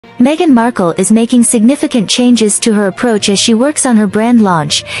Meghan Markle is making significant changes to her approach as she works on her brand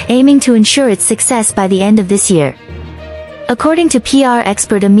launch, aiming to ensure its success by the end of this year. According to PR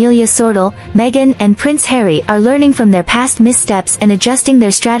expert Amelia Sordell, Meghan and Prince Harry are learning from their past missteps and adjusting their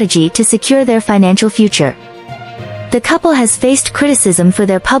strategy to secure their financial future. The couple has faced criticism for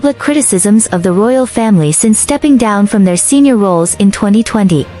their public criticisms of the royal family since stepping down from their senior roles in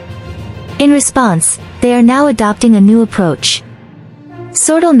 2020. In response, they are now adopting a new approach.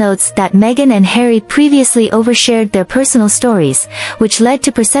 Sordell notes that Meghan and Harry previously overshared their personal stories, which led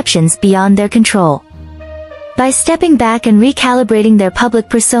to perceptions beyond their control. By stepping back and recalibrating their public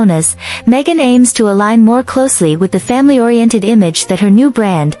personas, Meghan aims to align more closely with the family-oriented image that her new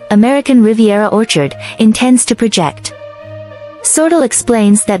brand, American Riviera Orchard, intends to project. Sordell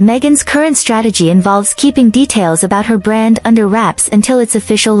explains that Meghan's current strategy involves keeping details about her brand under wraps until its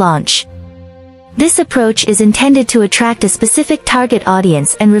official launch. This approach is intended to attract a specific target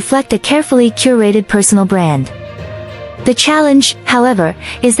audience and reflect a carefully curated personal brand. The challenge, however,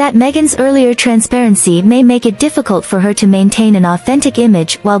 is that Meghan's earlier transparency may make it difficult for her to maintain an authentic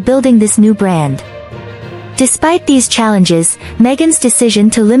image while building this new brand. Despite these challenges, Meghan's decision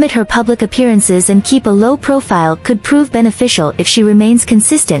to limit her public appearances and keep a low profile could prove beneficial if she remains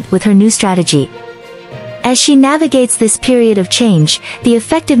consistent with her new strategy. As she navigates this period of change, the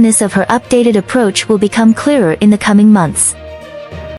effectiveness of her updated approach will become clearer in the coming months.